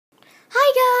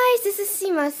this is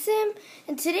Seema Sim,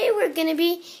 and today we're going to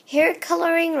be hair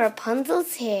coloring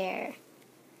Rapunzel's hair.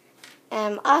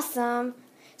 Awesome.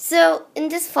 So, in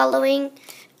this following,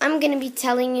 I'm going to be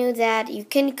telling you that you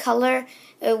can color,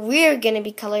 we're going to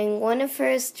be coloring one of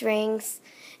her strings,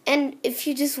 and if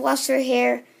you just wash her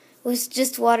hair with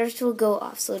just water, it will go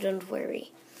off, so don't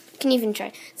worry. You can even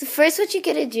try. So first what you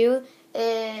got to do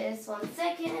is, one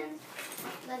second,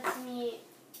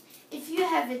 if you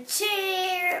have a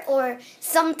chair or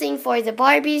something for the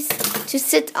Barbies to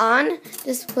sit on,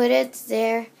 just put it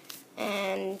there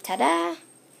and ta-da,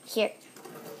 here,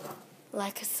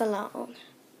 like a salon.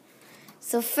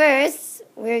 So first,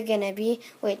 we're gonna be,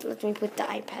 wait, let me put the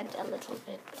iPad a little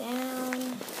bit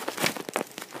down.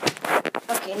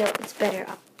 Okay, no, it's better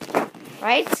up,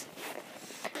 right?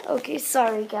 Okay,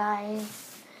 sorry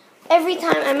guys. Every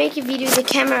time I make a video, the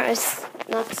camera is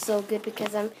not so good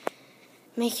because I'm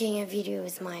making a video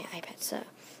with my iPad. So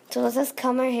let's just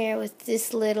comb our hair with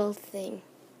this little thing.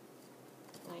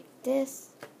 Like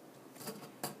this.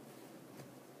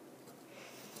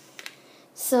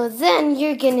 So then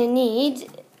you're gonna need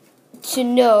to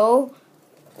know,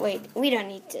 wait, we don't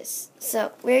need this.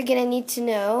 So we're gonna need to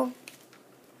know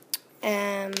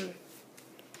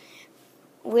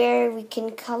where we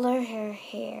can color her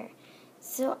hair.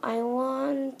 So I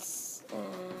want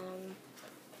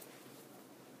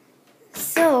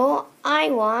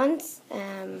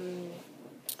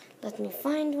let me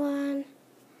find one.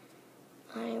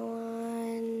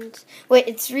 Wait,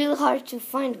 it's real hard to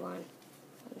find one.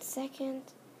 1 second.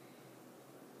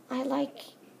 I like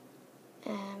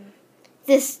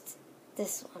this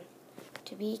one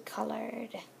to be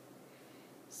colored.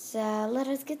 So let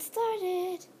us get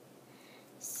started.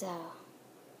 So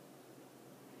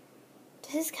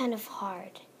this is kind of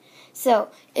hard. So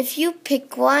if you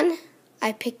pick one,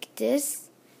 I picked this.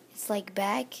 It's like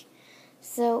back.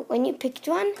 So when you picked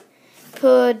one,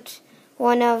 put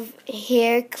one of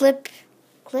hair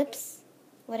clips,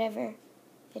 whatever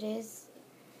it is.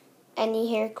 Any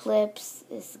hair clips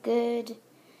is good.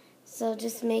 So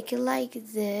just make it like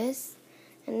this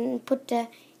and put the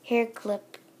hair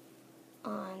clip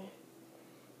on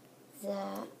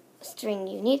the string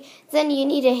you need. Then you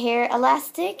need a hair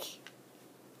elastic.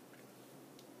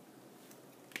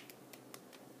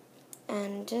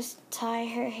 And just tie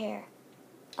her hair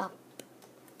up.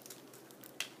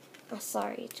 Oh,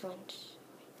 sorry, it went.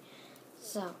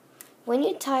 So, when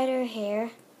you tied her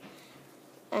hair,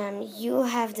 you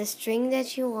have the string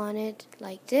that you wanted,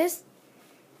 like this.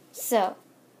 So,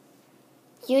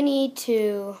 you need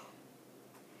to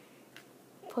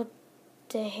put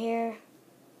the hair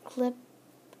clip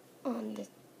on the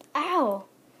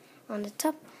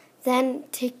top. Then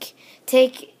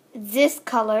take this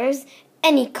colors,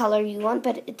 any color you want,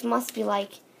 but it must be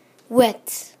like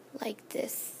wet, like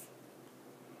this.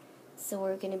 So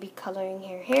we're going to be coloring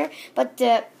her hair, but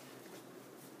the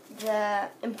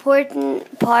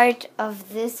important part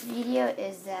of this video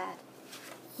is that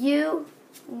you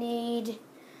need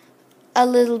a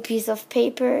little piece of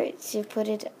paper to put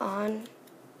it on.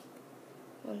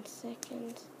 1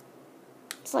 second.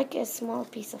 It's like a small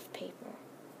piece of paper.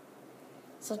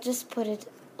 So just put it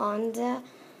on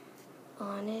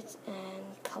it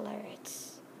and color it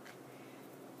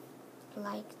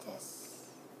like this.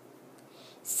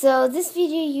 So this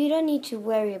video, you don't need to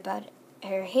worry about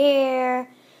her hair,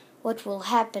 what will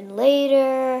happen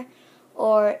later,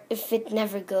 or if it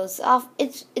never goes off.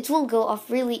 It will go off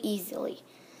really easily.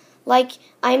 Like,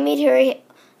 I made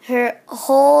her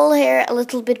whole hair a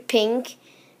little bit pink,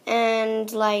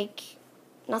 and like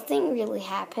nothing really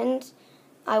happened.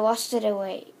 I washed it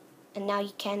away, and now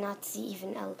you cannot see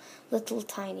even a little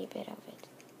tiny bit of it.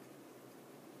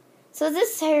 So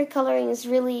this hair coloring is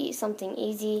really something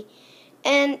easy.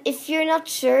 And if you're not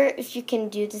sure if you can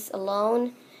do this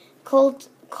alone, call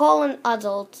an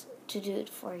adult to do it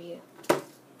for you.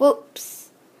 Whoops.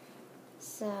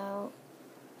 So,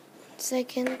 1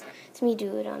 second. Let me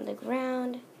do it on the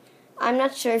ground. I'm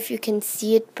not sure if you can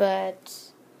see it,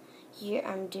 but here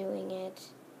I'm doing it.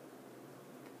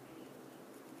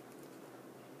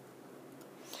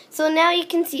 So now you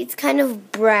can see it's kind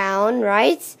of brown,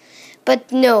 right?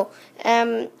 But no,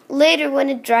 later when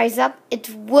it dries up, it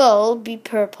will be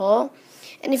purple.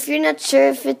 And if you're not sure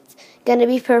if it's gonna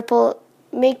be purple,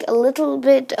 make a little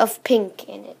bit of pink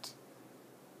in it.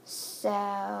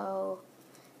 So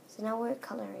now we're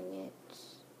coloring it.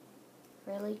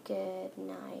 Really good,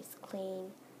 nice,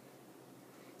 clean.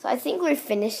 So I think we're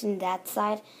finished in that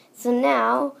side. So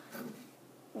now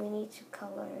we need to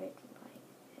color it.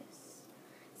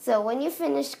 So when you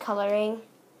finish coloring,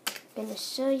 I'm going to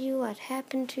show you what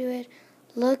happened to it.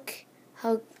 Look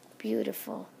how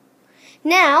beautiful.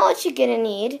 Now what you're gonna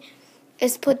need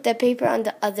is put the paper on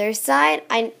the other side.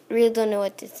 I really don't know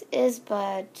what this is,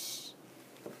 but...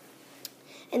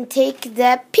 And take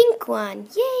the pink one.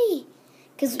 Yay!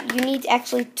 Because you need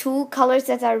actually two colors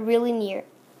that are really near.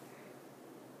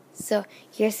 So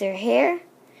here's her hair.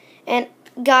 And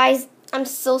guys, I'm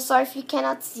so sorry if you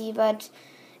cannot see, but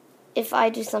if I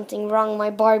do something wrong,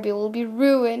 my Barbie will be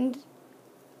ruined.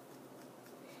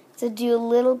 So do a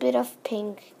little bit of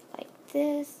pink like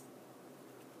this.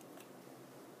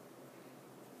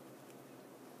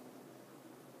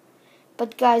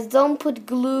 But guys, don't put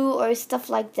glue or stuff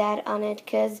like that on it,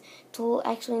 because it will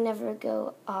actually never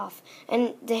go off.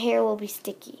 And the hair will be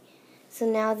sticky. So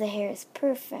now the hair is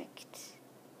perfect.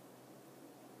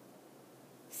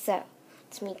 So,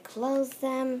 let me close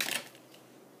them.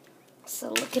 So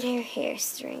look at her hair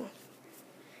string.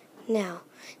 Now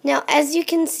as you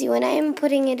can see, when I am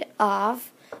putting it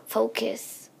off,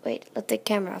 focus. Wait, let the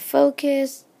camera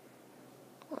focus.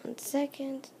 1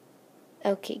 second.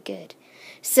 Okay, good.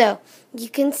 So, you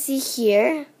can see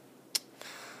here.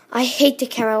 I hate the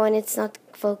camera when it's not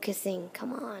focusing.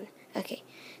 Come on. Okay.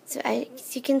 So,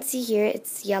 as you can see here,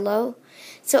 it's yellow.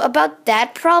 So, about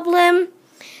that problem,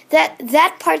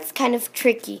 that part's kind of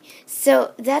tricky.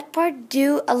 So, that part,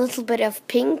 do a little bit of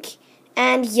pink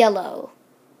and yellow.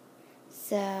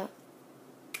 So,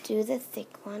 do the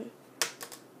thick one.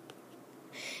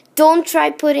 Don't try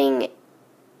putting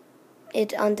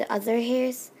it on the other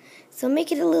hairs. So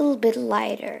make it a little bit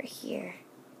lighter here.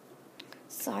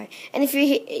 Sorry. And if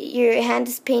your hand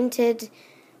is painted,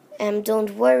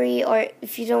 don't worry. Or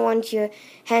if you don't want your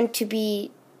hand to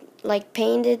be like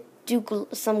painted, do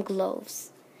some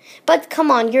gloves. But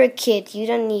come on, you're a kid. You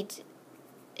don't need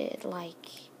it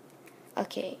like...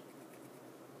 Okay.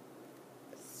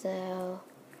 So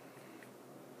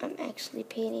I'm actually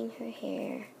painting her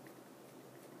hair.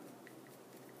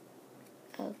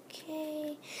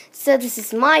 Okay, so this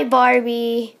is my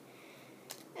Barbie.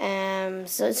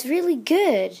 So it's really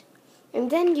good. And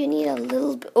then you need a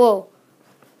little bit... Oh,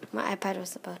 my iPad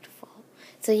was about to fall.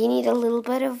 So you need a little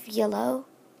bit of yellow.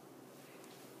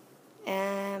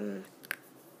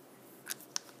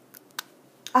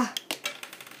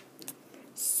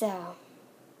 So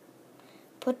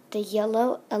put the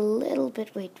yellow a little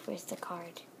bit... Wait, where's the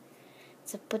card?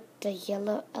 So put the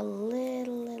yellow a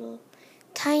little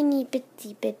tiny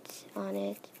bitty bit on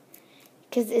it,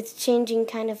 because it's changing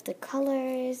kind of the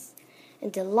colors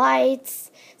and the lights.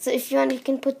 So if you want, you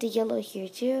can put the yellow here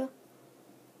too,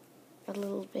 a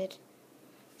little bit.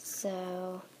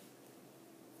 So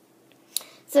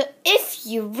if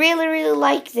you really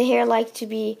like the hair like to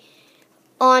be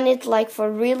on it like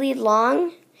for really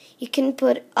long, you can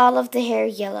put all of the hair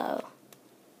yellow,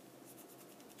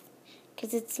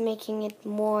 because it's making it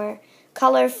more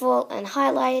colorful and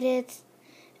highlighted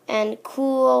and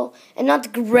cool, and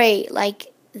not gray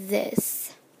like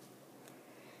this.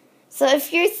 So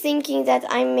if you're thinking that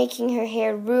I'm making her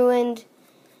hair ruined,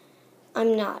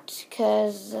 I'm not,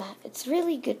 because it's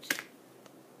really good.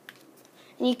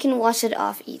 And you can wash it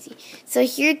off easy. So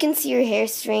here you can see your hair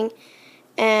string.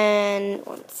 And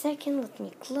 1 second, let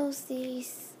me close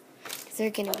these, because they're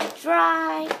going to be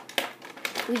dry.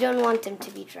 We don't want them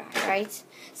to be dry, right?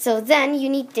 So then you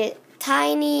need the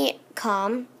tiny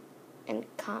comb and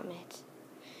comb it,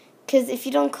 because if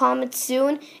you don't comb it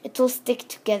soon, it will stick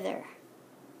together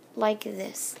like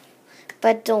this.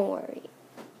 But don't worry.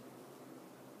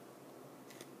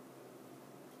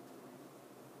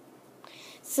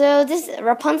 So this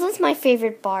Rapunzel is my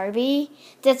favorite Barbie.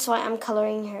 That's why I'm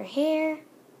coloring her hair.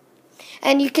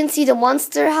 And you can see the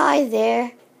Monster High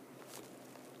there.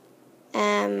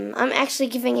 I'm actually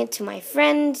giving it to my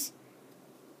friend.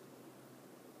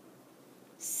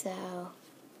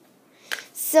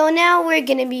 So now we're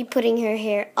going to be putting her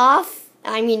hair off.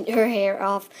 Her hair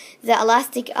off. The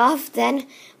elastic off. Then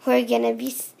we're going to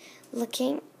be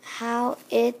looking how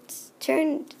it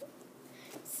turned.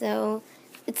 So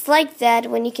it's like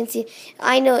that when you can see.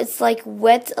 I know it's like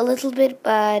wet a little bit,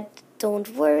 but don't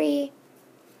worry.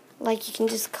 Like you can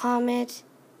just comb it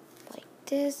like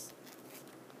this.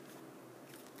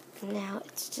 Now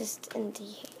it's just in the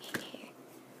hair.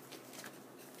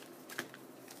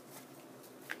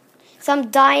 So I'm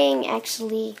dyeing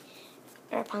actually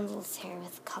Rapunzel's hair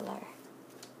with color.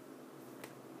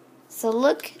 So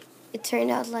look, it turned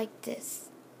out like this.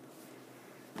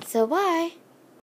 So bye.